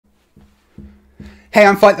Hey,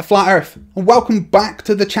 I'm Fight the Flat Earth, and welcome back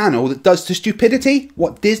to the channel that does to stupidity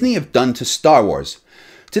what Disney have done to Star Wars.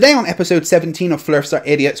 Today on episode 17 of Flerfs Are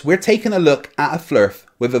Idiots, we're taking a look at a Flerf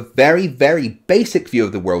with a very, very basic view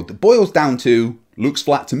of the world that boils down to, looks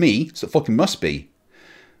flat to me, so it fucking must be.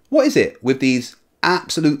 What is it with these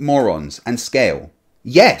absolute morons and scale?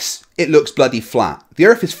 Yes, it looks bloody flat. The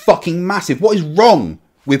Earth is fucking massive. What is wrong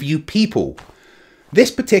with you people? This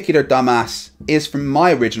particular dumbass is from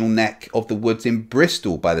my original neck of the woods in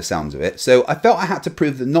Bristol by the sounds of it, so I felt I had to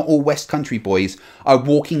prove that not all West Country boys are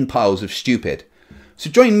walking piles of stupid. So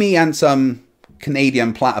join me and some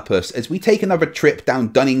Canadian platypus as we take another trip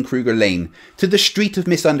down Dunning-Kruger Lane to the street of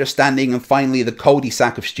misunderstanding and finally the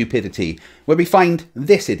cul-de-sac of stupidity, where we find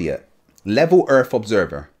this idiot, Level Earth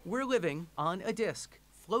Observer. We're living on a disk,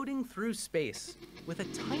 floating through space, with a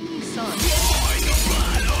tiny sun.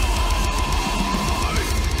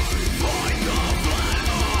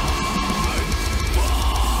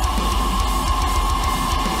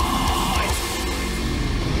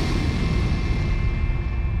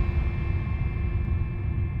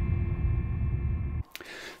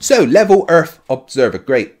 So, Level Earth Observer,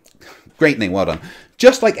 great name, well done.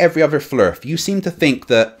 Just like every other Flerf, you seem to think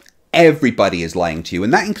that everybody is lying to you,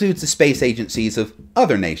 and that includes the space agencies of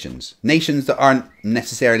other nations. Nations that aren't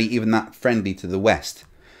necessarily even that friendly to the West.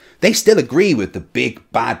 They still agree with the big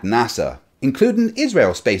bad NASA, including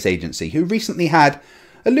Israel Space Agency, who recently had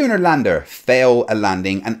a lunar lander fail a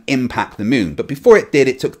landing and impact the moon. But before it did,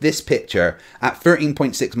 it took this picture at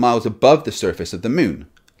 13.6 miles above the surface of the moon.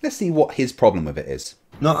 Let's see what his problem with it is.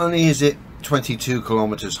 Not only is it 22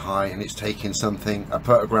 kilometers high and it's taking something, a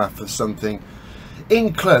photograph of something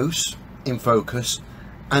in close, in focus,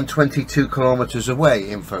 and 22 kilometers away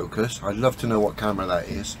in focus. I'd love to know what camera that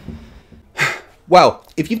is. Well,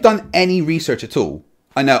 if you've done any research at all,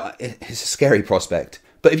 I know it's a scary prospect,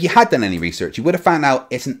 but if you had done any research, you would have found out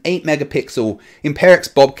it's an 8 megapixel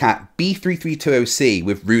Imperex Bobcat B3320C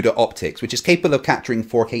with ruder optics, which is capable of capturing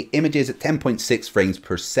 4K images at 10.6 frames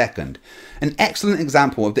per second. An excellent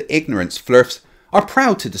example of the ignorance Flerfs are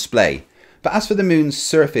proud to display. But as for the moon's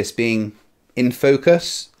surface being in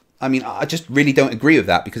focus, I mean, I just really don't agree with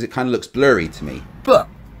that because it kind of looks blurry to me. But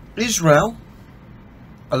Israel,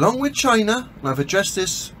 along with China, and I've addressed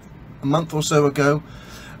this a month or so ago,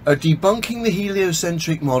 are debunking the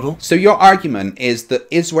heliocentric model. So your argument is that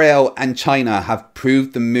Israel and China have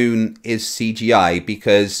proved the moon is CGI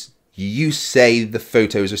because you say the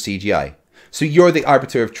photos are CGI. So you're the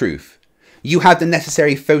arbiter of truth. You have the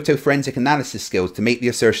necessary photo forensic analysis skills to make the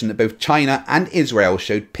assertion that both China and Israel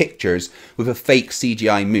showed pictures with a fake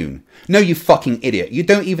CGI moon. No, you fucking idiot. You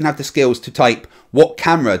don't even have the skills to type, what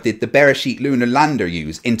camera did the Bereshit lunar lander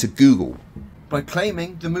use, into Google. By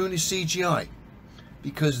claiming the moon is CGI.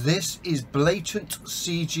 Because this is blatant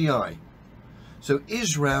CGI. So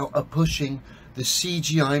Israel are pushing the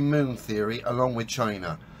CGI moon theory along with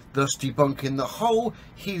China, thus debunking the whole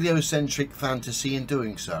heliocentric fantasy in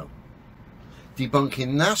doing so.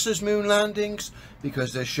 Debunking NASA's moon landings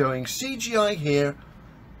because they're showing CGI here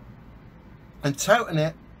and touting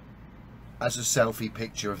it as a selfie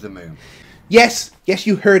picture of the moon. Yes,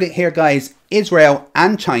 you heard it here, guys. Israel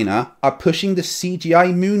and China are pushing the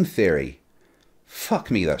CGI moon theory.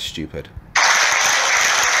 Fuck me, that's stupid.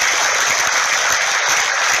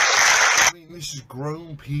 This is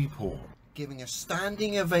grown people giving a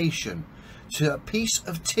standing ovation to a piece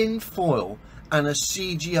of tin foil and a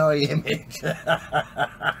CGI image.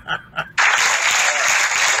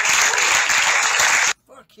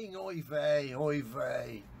 Fucking oy vey, oy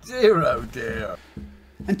vey. Dear oh dear.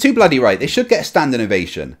 And too bloody right, they should get a standing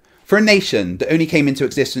ovation. For a nation that only came into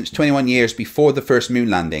existence 21 years before the first moon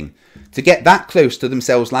landing, to get that close to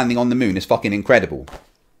themselves landing on the moon is fucking incredible.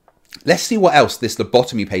 Let's see what else this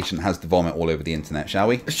lobotomy patient has to vomit all over the internet, shall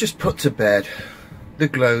we? Let's just put to bed the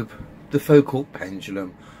globe, the focal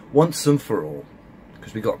pendulum, once and for all.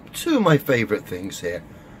 Because we got two of my favourite things here.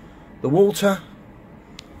 The water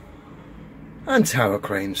and tower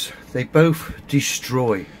cranes. They both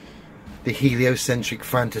destroy the heliocentric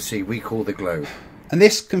fantasy we call the globe. And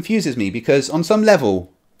this confuses me because on some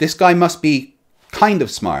level, this guy must be kind of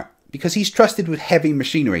smart because he's trusted with heavy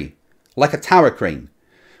machinery, like a tower crane.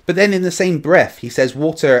 But then in the same breath, he says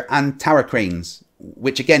water and tower cranes,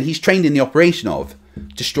 which again, he's trained in the operation of,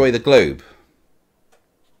 destroy the globe.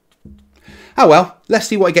 Oh well, let's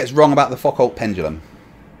see what he gets wrong about the Foucault pendulum.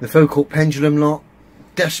 The Foucault pendulum lot,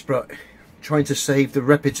 desperate, trying to save the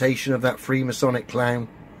reputation of that Freemasonic clown.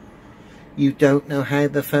 You don't know how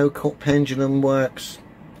the Foucault pendulum works.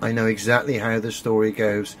 I know exactly how the story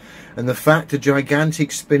goes. And the fact a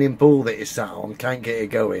gigantic spinning ball that it's sat on can't get it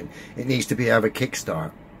going, it needs to have a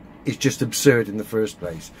kickstart. is just absurd in the first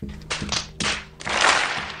place.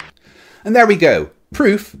 And there we go.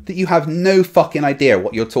 Proof that you have no fucking idea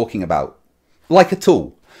what you're talking about. Like at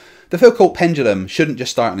all. The Foucault pendulum shouldn't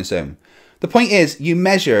just start on its own. The point is, you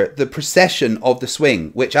measure the precession of the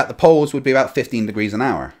swing, which at the poles would be about 15 degrees an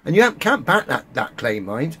hour. And you can't back that claim,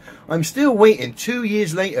 mind. I'm still waiting 2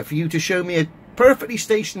 years later for you to show me a perfectly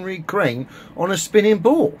stationary crane on a spinning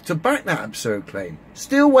ball to back that absurd claim.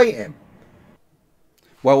 Still waiting.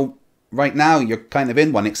 Well, right now you're kind of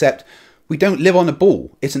in one, except we don't live on a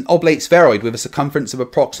ball. It's an oblate spheroid with a circumference of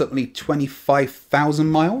approximately 25,000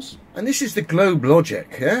 miles. And this is the globe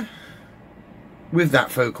logic, yeah? With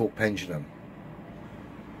that Foucault pendulum.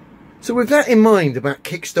 So with that in mind about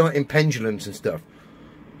kick-starting pendulums and stuff,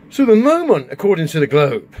 so the moment, according to the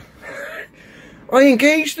globe, I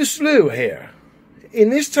engage the slew here, in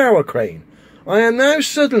this tower crane, I am now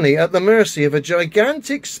suddenly at the mercy of a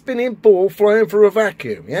gigantic spinning ball flying through a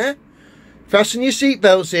vacuum, yeah? Fasten your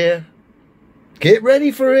seatbelts here. Get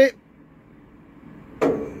ready for it.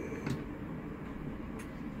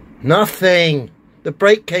 Nothing. The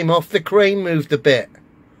brake came off, the crane moved a bit.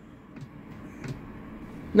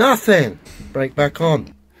 Nothing. Brake back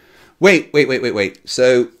on. Wait.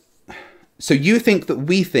 So you think that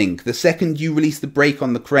we think the second you release the brake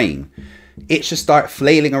on the crane, it should start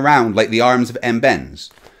flailing around like the arms of M. Benz?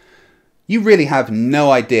 You really have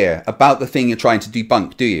no idea about the thing you're trying to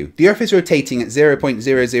debunk, do you? The Earth is rotating at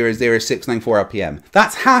 0.000694 RPM.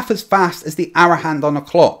 That's half as fast as the hour hand on a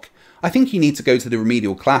clock. I think you need to go to the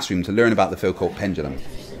remedial classroom to learn about the Foucault pendulum.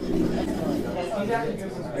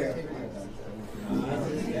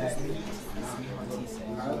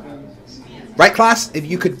 Right, class, if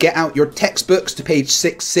you could get out your textbooks to page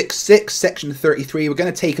 666, section 33, we're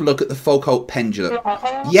going to take a look at the Foucault pendulum.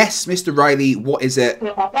 Yes, Mr. Riley, what is it?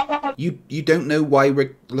 You don't know why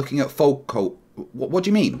we're looking at Foucault. What do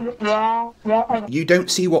you mean? You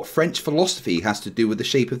don't see what French philosophy has to do with the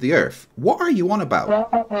shape of the Earth. What are you on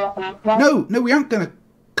about? No, we aren't going to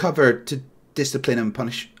cover to discipline and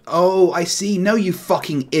punish. Oh, I see. No, you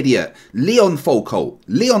fucking idiot. Leon Foucault.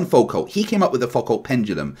 He came up with the Foucault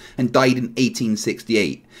pendulum and died in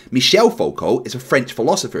 1868. Michel Foucault is a French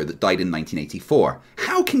philosopher that died in 1984.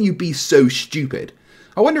 How can you be so stupid?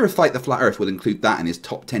 I wonder if Fight the Flat Earth would include that in his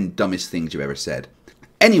top 10 dumbest things you've ever said.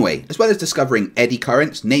 Anyway, as well as discovering eddy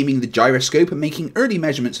currents, naming the gyroscope and making early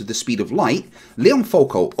measurements of the speed of light, Leon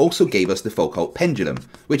Foucault also gave us the Foucault pendulum,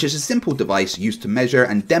 which is a simple device used to measure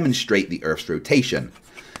and demonstrate the Earth's rotation.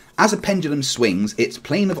 As a pendulum swings, its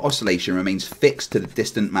plane of oscillation remains fixed to the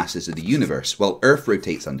distant masses of the universe, while Earth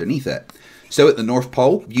rotates underneath it. So at the North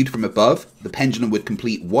Pole, viewed from above, the pendulum would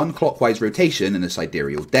complete one clockwise rotation in a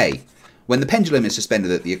sidereal day. When the pendulum is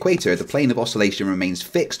suspended at the equator, the plane of oscillation remains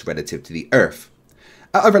fixed relative to the Earth.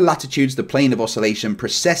 At other latitudes, the plane of oscillation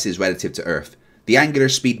precesses relative to Earth. The angular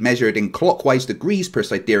speed measured in clockwise degrees per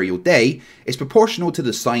sidereal day is proportional to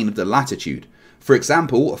the sign of the latitude. For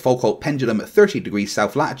example, a Foucault pendulum at 30 degrees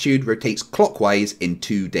south latitude rotates clockwise in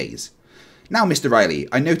 2 days. Now, Mr. Riley,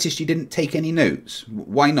 I noticed you didn't take any notes.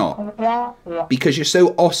 Why not? Because you're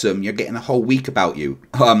so awesome, you're getting a whole week about you.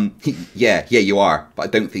 Yeah, you are, but I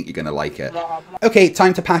don't think you're going to like it. Okay,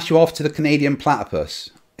 time to pass you off to the Canadian platypus.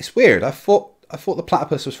 It's weird, I thought the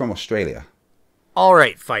platypus was from Australia.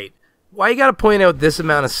 Alright, Fight. Why you gotta point out this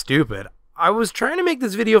amount of stupid? I was trying to make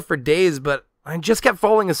this video for days, but I just kept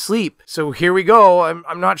falling asleep. So here we go.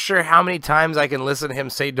 I'm not sure how many times I can listen to him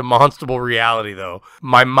say demonstrable reality, though.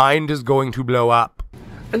 My mind is going to blow up.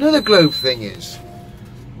 Another globe thing is,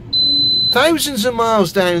 thousands of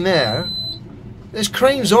miles down there, there's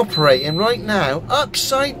cranes operating right now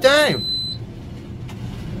upside down,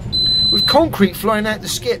 with concrete flying out the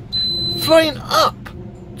skip, flying up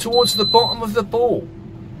towards the bottom of the ball,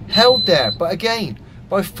 held there, but again,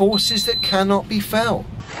 by forces that cannot be felt.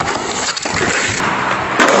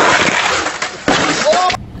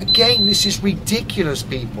 Again, this is ridiculous,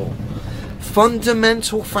 people.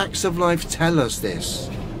 Fundamental facts of life tell us this.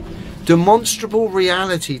 Demonstrable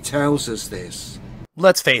reality tells us this.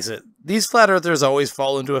 Let's face it, these flat earthers always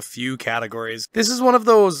fall into a few categories. This is one of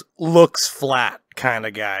those looks flat kind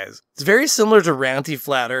of guys. It's very similar to Ranty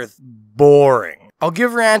Flat Earth, boring. I'll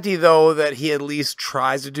give Ranty, though, that he at least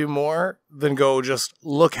tries to do more than go just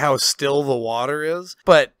look how still the water is.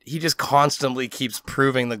 But he just constantly keeps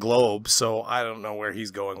proving the globe, so I don't know where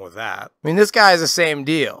he's going with that. I mean, this guy's the same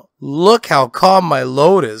deal. Look how calm my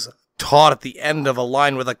load is, taut at the end of a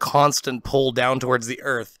line with a constant pull down towards the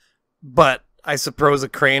earth. But I suppose a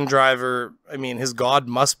crane driver, I mean, his god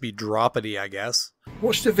must be droppity, I guess.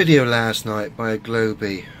 Watched a video last night by a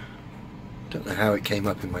Globie. Don't know how it came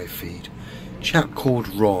up in my feed. Chap called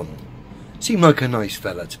Ron. Seemed like a nice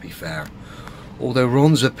fella, to be fair, although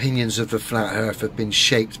Ron's opinions of the flat earth have been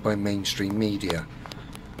shaped by mainstream media.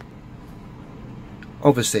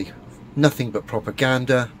 Obviously, nothing but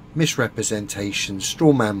propaganda, misrepresentation,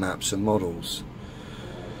 strawman maps and models.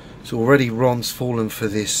 So already Ron's fallen for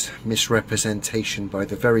this misrepresentation by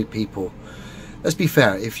the very people. Let's be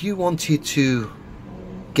fair, if you wanted to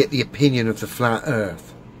get the opinion of the flat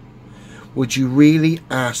earth, would you really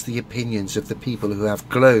ask the opinions of the people who have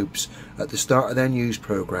globes at the start of their news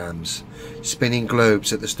programs, spinning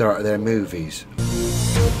globes at the start of their movies?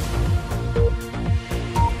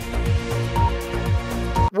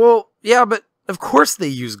 Well, yeah, but of course they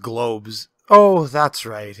use globes. Oh, that's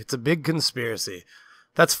right. It's a big conspiracy.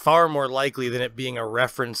 That's far more likely than it being a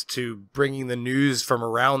reference to bringing the news from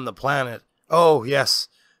around the planet. Oh, yes.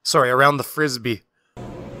 Sorry, around the frisbee.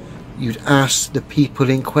 You'd ask the people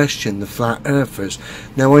in question, the flat earthers.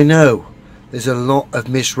 Now I know there's a lot of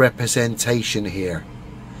misrepresentation here,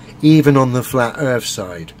 even on the flat earth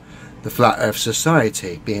side. The flat earth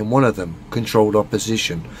society being one of them, controlled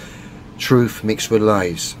opposition. Truth mixed with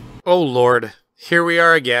lies. Oh Lord, here we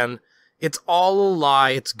are again. It's all a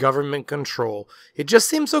lie, it's government control. It just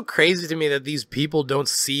seems so crazy to me that these people don't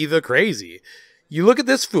see the crazy. You look at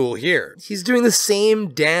this fool here. He's doing the same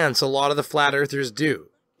dance a lot of the flat earthers do.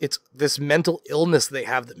 It's this mental illness they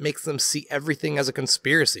have that makes them see everything as a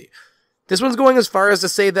conspiracy. This one's going as far as to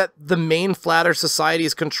say that the main flat earth society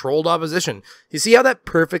is controlled opposition. You see how that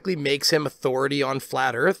perfectly makes him authority on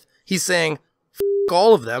flat earth? He's saying, F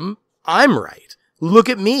all of them, I'm right. Look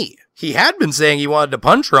at me. He had been saying he wanted to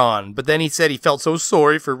punch Ron, but then he said he felt so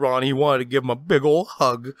sorry for Ron he wanted to give him a big ol'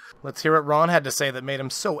 hug. Let's hear what Ron had to say that made him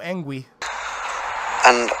so angry.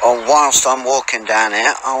 And whilst I'm walking down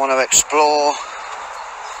here, I want to explore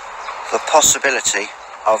the possibility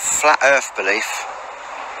of flat earth belief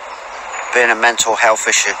being a mental health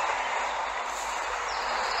issue.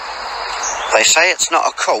 They say it's not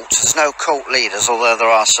a cult, there's no cult leaders, although there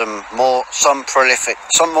are some more prolific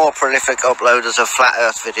uploaders of flat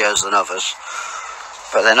earth videos than others,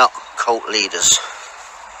 but they're not cult leaders.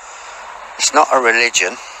 It's not a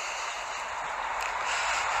religion.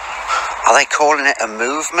 Are they calling it a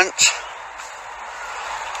movement?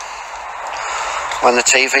 When the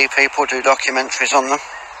TV people do documentaries on them?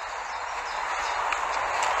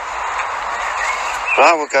 But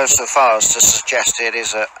I would go so far as to suggest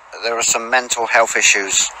there are some mental health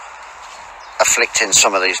issues afflicting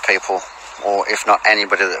some of these people, or if not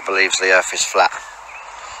anybody that believes the earth is flat.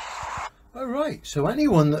 Oh right, so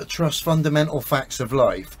anyone that trusts fundamental facts of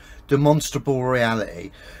life, demonstrable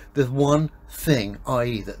reality, the one thing,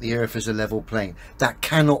 i.e. that the earth is a level plane, that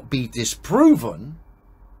cannot be disproven,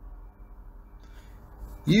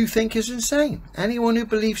 you think is insane. Anyone who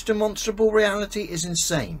believes demonstrable reality is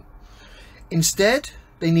insane. Instead,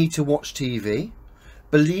 they need to watch TV,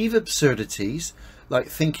 believe absurdities like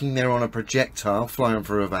thinking they're on a projectile flying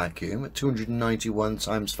through a vacuum at 291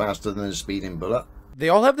 times faster than a speeding bullet. They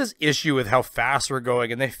all have this issue with how fast we're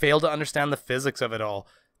going, and they fail to understand the physics of it all.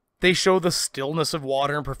 They show the stillness of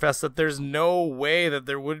water and profess that there's no way that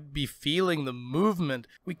there would be feeling the movement.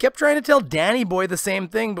 We kept trying to tell Danny Boy the same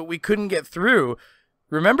thing, but we couldn't get through.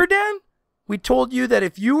 Remember, Dan? We told you that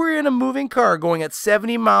if you were in a moving car going at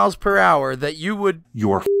 70 miles per hour, that you would...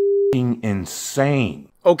 You're f***ing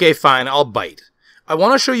insane. Okay, fine, I'll bite. I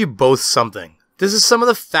want to show you both something. This is some of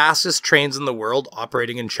the fastest trains in the world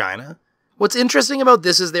operating in China. What's interesting about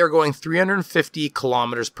this is they are going 350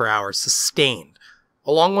 kilometers per hour, sustained,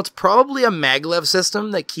 along what's probably a maglev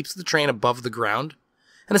system that keeps the train above the ground,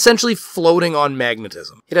 and essentially floating on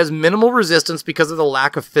magnetism. It has minimal resistance because of the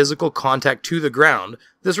lack of physical contact to the ground.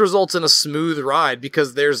 This results in a smooth ride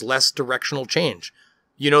because there's less directional change.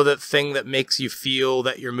 You know that thing that makes you feel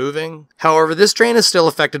that you're moving? However, this train is still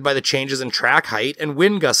affected by the changes in track height and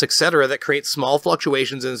wind gusts, etc. that create small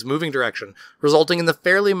fluctuations in its moving direction, resulting in the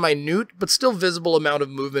fairly minute but still visible amount of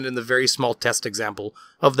movement in the very small test example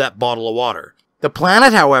of that bottle of water. The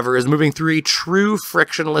planet, however, is moving through a true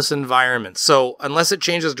frictionless environment, so unless it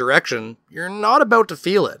changes direction, you're not about to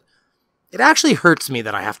feel it. It actually hurts me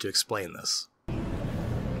that I have to explain this.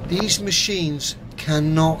 These machines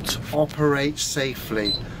cannot operate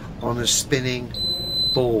safely on a spinning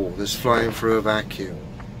ball that's flying through a vacuum.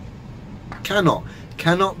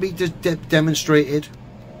 Cannot be demonstrated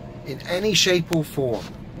in any shape or form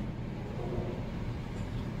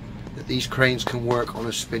that these cranes can work on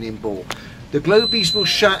a spinning ball. The globies will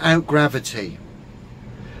shut out gravity,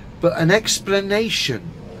 but an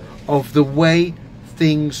explanation of the way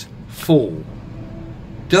things fall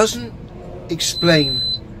doesn't explain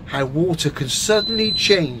how water can suddenly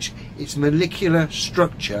change its molecular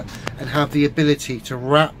structure and have the ability to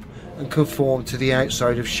wrap and conform to the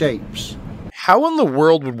outside of shapes. How in the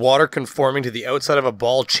world would water conforming to the outside of a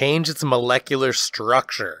ball change its molecular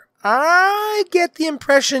structure? I get the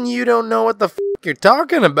impression you don't know what the f you're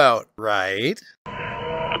talking about, right?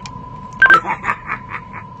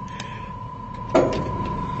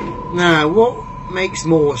 Now, what makes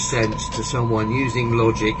more sense to someone using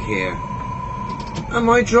logic here? Am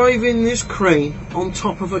I driving this crane on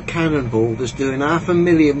top of a cannonball that's doing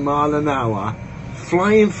 500,000 miles an hour,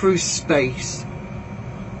 flying through space,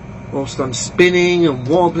 whilst I'm spinning and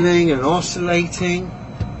wobbling and oscillating?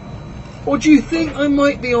 Or do you think I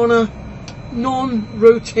might be on a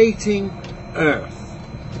non-rotating Earth,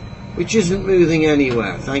 which isn't moving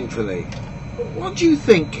anywhere, thankfully? What do you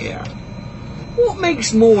think here? What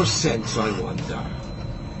makes more sense, I wonder?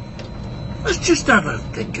 Let's just have a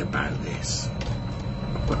think about this.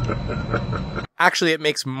 Actually, it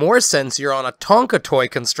makes more sense you're on a Tonka toy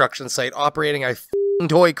construction site operating a f***ing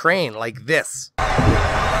toy crane like this.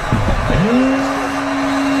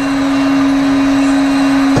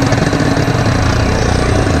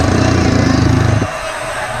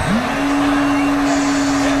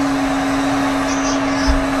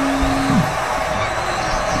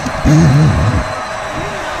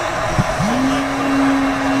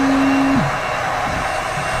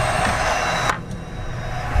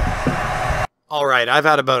 Alright, I've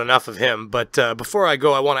had about enough of him, but before I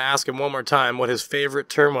go, I want to ask him one more time what his favorite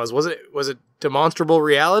term was. Was it demonstrable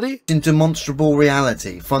reality? In demonstrable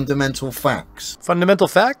reality, fundamental facts. Fundamental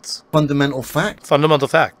facts? Fundamental fact. Fundamental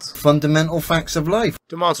facts. Fundamental facts of life.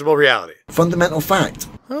 Demonstrable reality. Fundamental fact.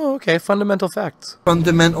 Oh, okay, fundamental facts.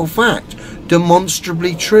 Fundamental fact.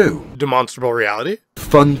 Demonstrably true. Demonstrable reality?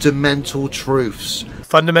 Fundamental truths.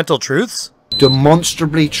 Fundamental truths?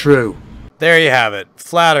 Demonstrably true. There you have it.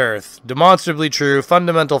 Flat Earth. Demonstrably true.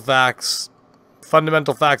 Fundamental facts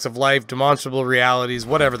of life. Demonstrable realities.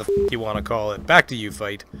 Whatever the f*** you want to call it. Back to you,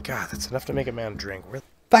 Fight. God, that's enough to make a man drink.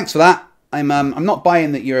 Thanks for that. I'm not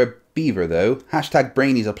buying that you're a beaver though. Hashtag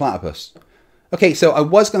Brainy's a platypus. Okay, so I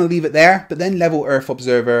was going to leave it there, but then Level Earth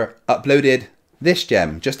Observer uploaded this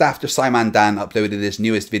gem just after Simon Dan uploaded his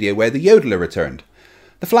newest video where the yodeler returned.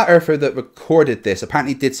 The flat earther that recorded this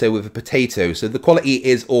apparently did so with a potato, so the quality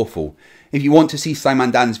is awful. If you want to see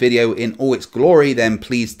Simon Dan's video in all its glory, then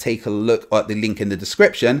please take a look at the link in the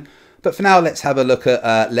description. But for now, let's have a look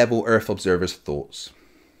at Level Earth Observer's thoughts.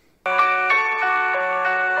 How do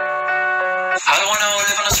I know I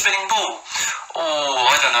live on a spinning ball? Oh,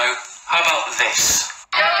 I don't know. How about this?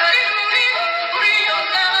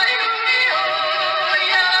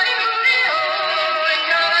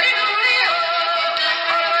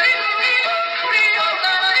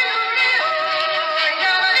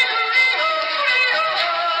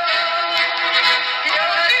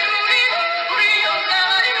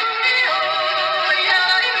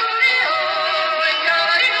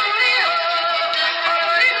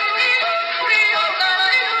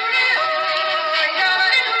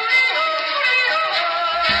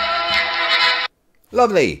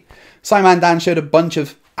 Lovely! Simon Dan showed a bunch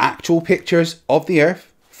of actual pictures of the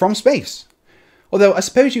Earth from space. Although I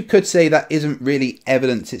suppose you could say that isn't really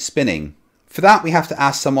evidence it's spinning. For that we have to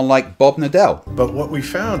ask someone like Bob Nadell. But what we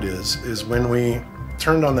found is when we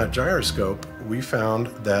turned on that gyroscope, we found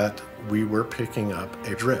that we were picking up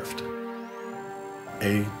a drift.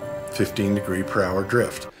 A 15-degree-per-hour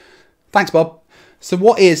drift. Thanks, Bob. So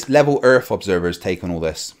what is Level Earth Observer's take on all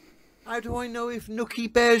this? How do I know if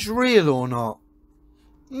Nookie Bear's real or not?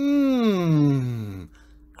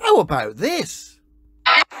 How about this?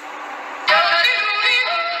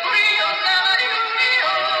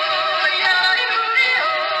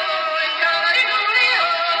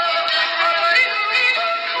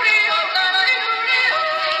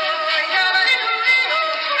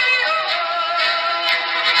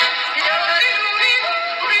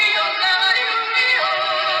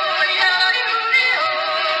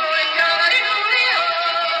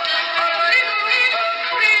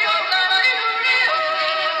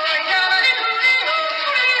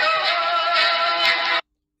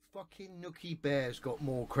 Nookie Bear's got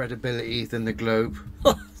more credibility than the globe.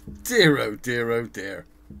 Dear, oh dear, oh dear.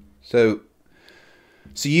 So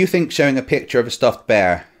you think showing a picture of a stuffed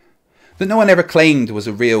bear that no one ever claimed was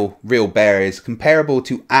a real bear is comparable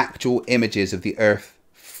to actual images of the Earth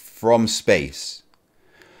from space?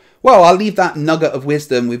 Well, I'll leave that nugget of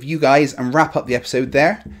wisdom with you guys and wrap up the episode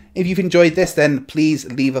there. If you've enjoyed this, then please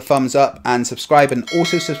leave a thumbs up and subscribe, and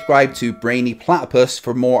also subscribe to Brainy Platypus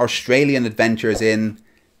for more Australian adventures in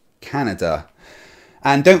Canada.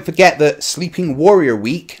 And don't forget that Sleeping Warrior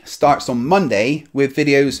Week starts on Monday with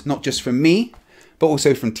videos not just from me, but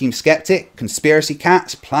also from Team Skeptic, Conspiracy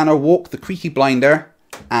Cats, Planner Walk, The Creaky Blinder,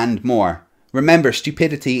 and more. Remember,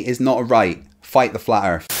 stupidity is not a right. Fight the flat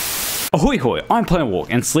earth. Ahoy hoy, I'm Planewalk,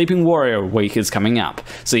 and Sleeping Warrior Week is coming up.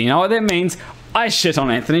 So you know what that means? I shit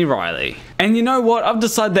on Anthony Riley. And you know what? I've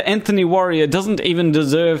decided that Anthony Warrior doesn't even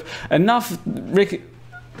deserve enough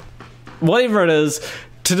whatever it is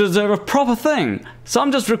to deserve a proper thing. So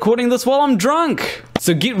I'm just recording this while I'm drunk.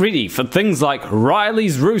 So get ready for things like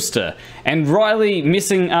Riley's rooster and Riley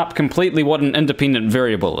messing up completely what an independent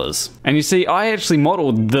variable is. And you see, I actually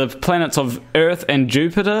modeled the planets of Earth and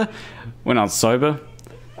Jupiter when I was sober.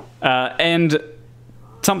 And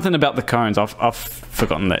something about the cones, I've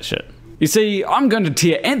forgotten that shit. You see, I'm going to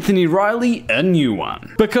tear Anthony Riley a new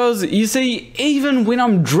one. Because, you see, even when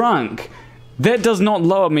I'm drunk, that does not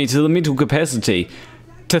lower me to the mental capacity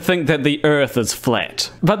to think that the Earth is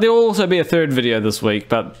flat. But there will also be a third video this week,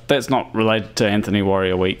 but that's not related to Anthony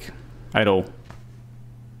Warrior Week at all.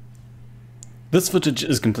 This footage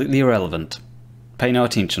is completely irrelevant. Pay no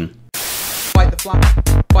attention. Fight the fly,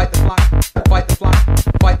 fight the fly, fight the fly,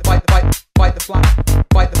 fight the fly, fight the fly,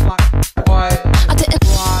 fight the fly, fight the fly,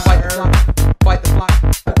 fight the fly, fight the fly,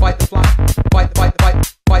 fight the fly, fight the fly,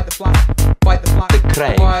 fight the fly, fight the fly, fight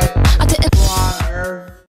the fly,